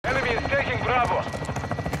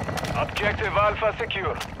Objective Alpha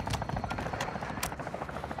secure.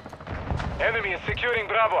 Enemy is securing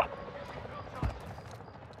Bravo.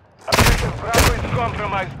 Objective Bravo is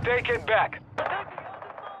compromised. Take it back.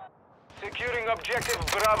 Securing Objective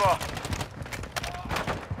Bravo.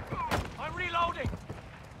 I'm reloading.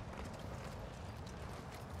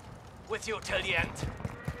 With you till the end.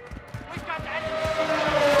 We've got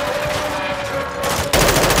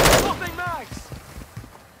nothing, Max.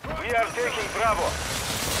 We are taking Bravo.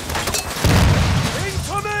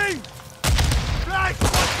 Into me! Right,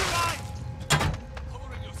 what's the line?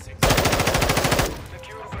 Covering your six.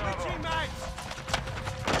 Secure Bravo. Switching Max.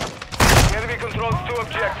 The enemy controls 2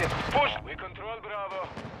 objectives. Push. We control Bravo.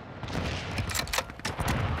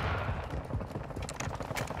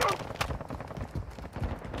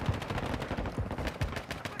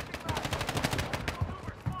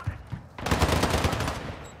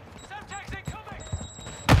 Semtex incoming!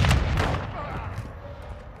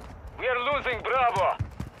 We are losing Bravo.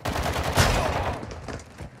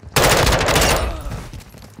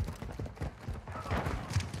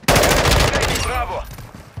 Taking Bravo.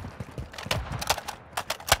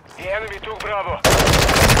 The enemy took Bravo.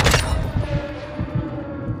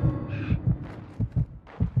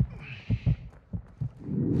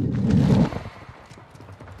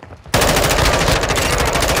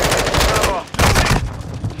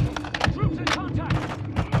 Troops in contact!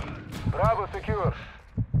 Bravo secure.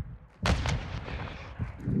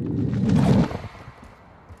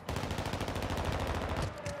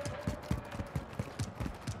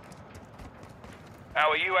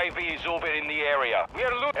 Our UAV is orbiting the area. We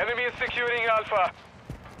are enemy is securing Alpha.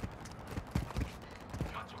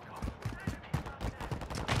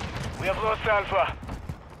 We have lost Alpha.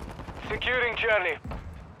 Securing Charlie.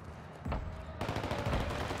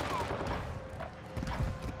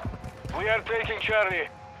 We are taking Charlie.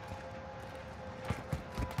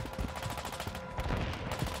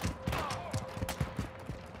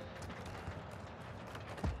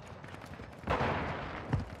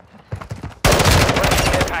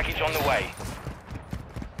 Package on the way.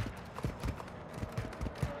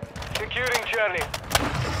 Securing Charlie.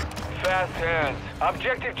 Fast hands.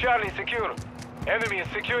 Objective Charlie secure. Enemy is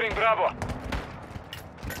securing Bravo.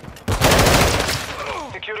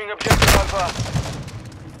 Securing Objective Alpha.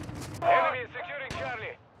 Enemy is securing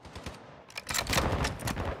Charlie.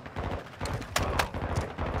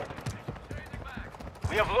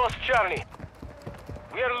 We have lost Charlie.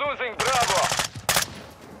 We are losing Bravo.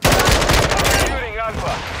 Securing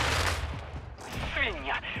Alpha.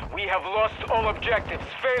 Svinya, we have lost all objectives.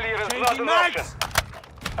 Failure is not an option.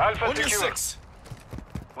 Alpha On your secure. 6.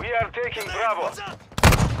 We are taking Bravo.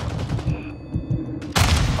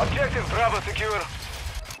 Objective Bravo secure.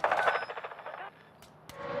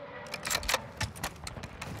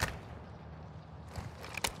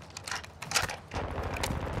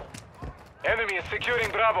 Enemy is securing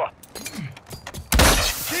Bravo.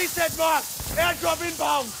 G-set mark! Airdrop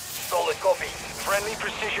inbound! Solid copy. Friendly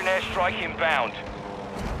precision airstrike inbound.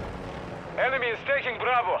 Enemy is taking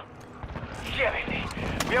Bravo. Damn it.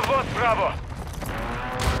 We have lost Bravo.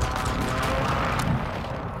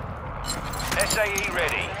 SAE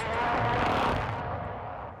ready.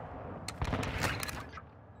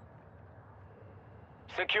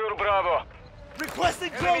 Secure Bravo.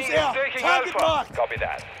 Requesting Enemy close is air! taking Target Alpha. marked! Copy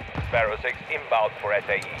that. Sparrow 6 inbound for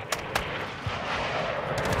SAE.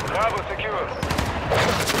 Bravo secure.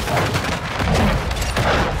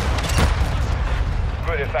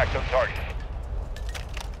 Good effect on target.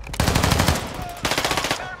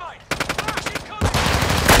 Thermite! Flash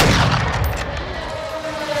incoming!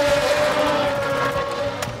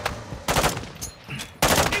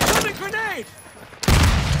 Incoming grenade!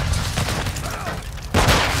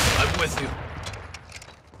 I'm with you.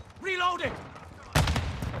 Reloading!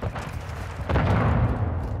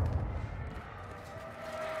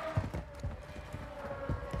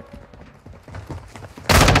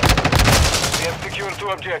 We have secured 2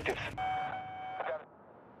 objectives.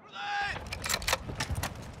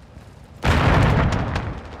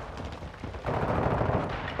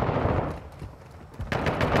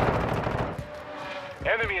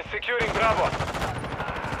 Enemy is securing Bravo.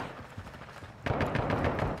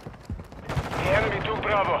 The enemy took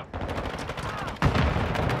Bravo.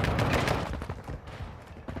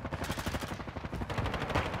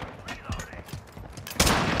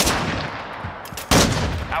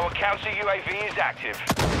 Our counter UAV is active.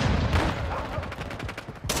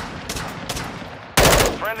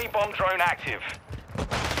 Friendly bomb drone active.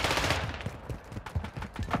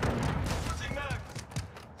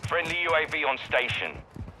 Friendly UAV on station.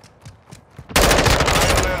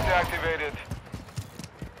 Alert activated.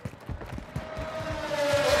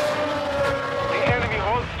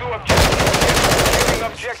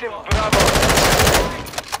 objective Bravo.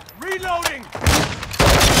 Reloading!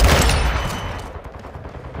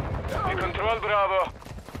 We control Bravo.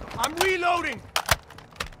 I'm reloading!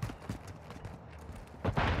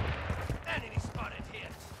 Enemy spotted here.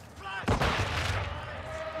 Flash!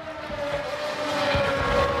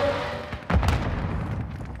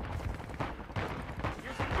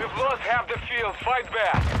 We've lost half the field. Fight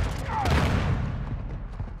back.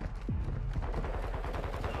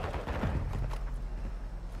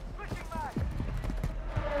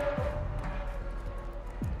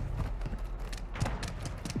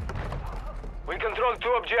 We control 2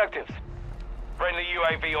 objectives. Friendly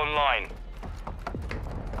UAV online.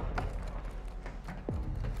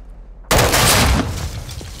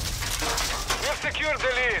 We've secured the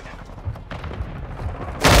lead.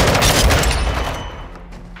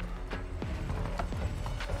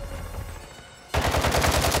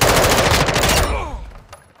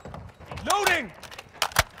 Loading!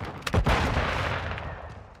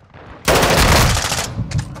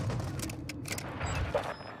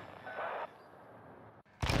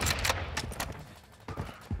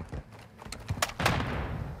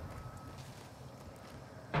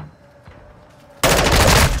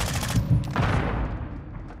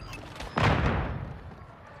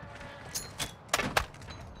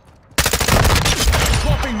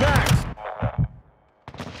 Swapping mags!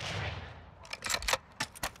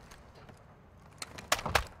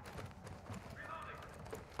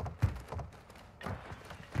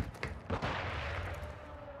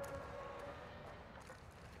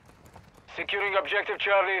 Securing objective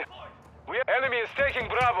Charlie. Enemy is taking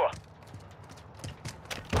Bravo.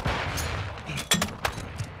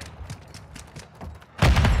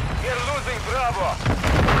 We are losing Bravo.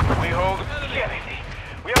 We hold.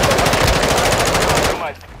 We have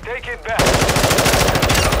compromised. Take it back.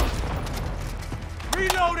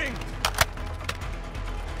 Reloading!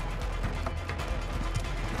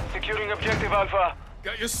 Securing objective Alpha.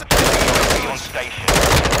 Got your UAV on station.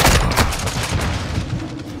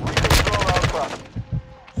 We control Alpha.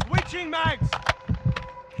 switching mags!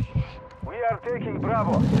 We are taking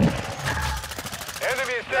Bravo.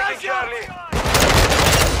 Enemy is taking Charlie.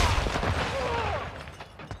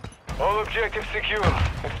 All objectives secure.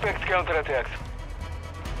 Expect counterattacks.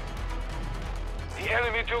 The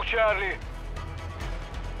enemy took Charlie.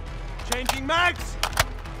 Changing mags!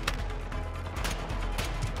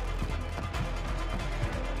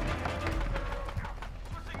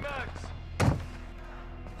 Switching mags!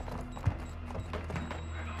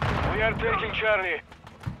 We are taking Charlie.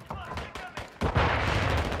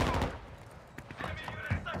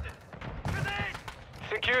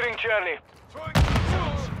 Securing Charlie. Throwing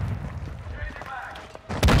tools!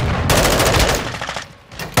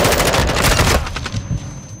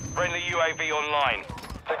 Friendly UAV online.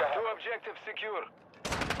 2 objectives secure.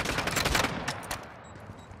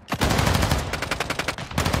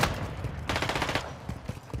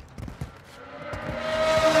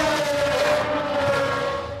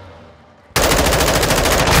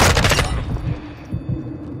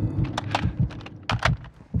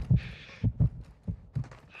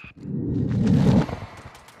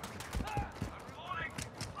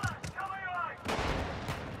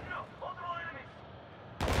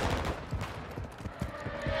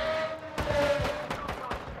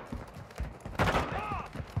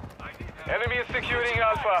 Enemy is securing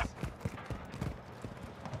Alpha.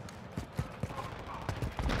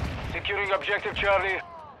 Securing objective Charlie.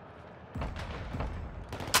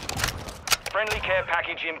 Friendly care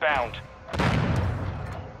package inbound.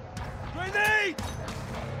 Grenade!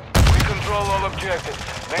 We control all objectives.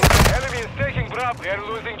 Enemy is taking Bravo. We are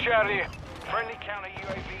losing Charlie. Friendly counter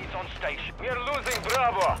UAV is on station. We are losing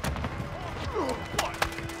Bravo.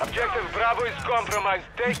 Objective Bravo is compromised.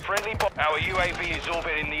 Take friendly bomb. Our UAV is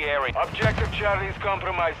orbiting the area. Objective Charlie is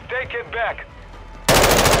compromised. Take it back.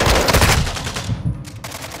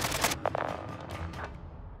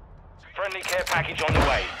 Friendly care package on the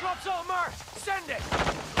way. Drops on Mars! Send it!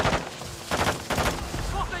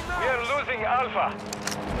 Swapping We are mags! losing Alpha.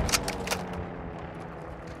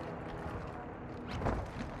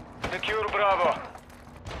 Secure Bravo.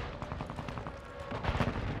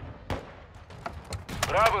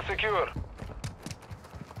 Bravo secure.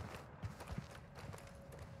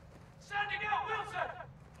 Sending out Wilson!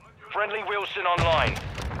 Friendly Wilson online.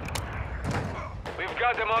 We've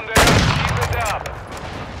got them on there. Keep it up.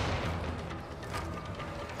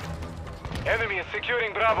 Enemy is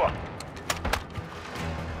securing Bravo.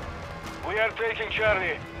 We are taking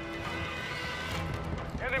Charlie.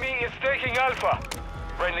 Enemy is taking Alpha.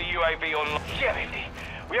 Friendly UAV online.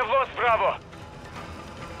 We have lost Bravo.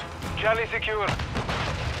 Charlie secure.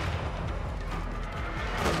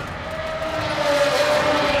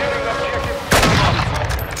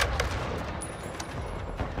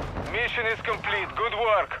 is complete. Good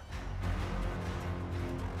work.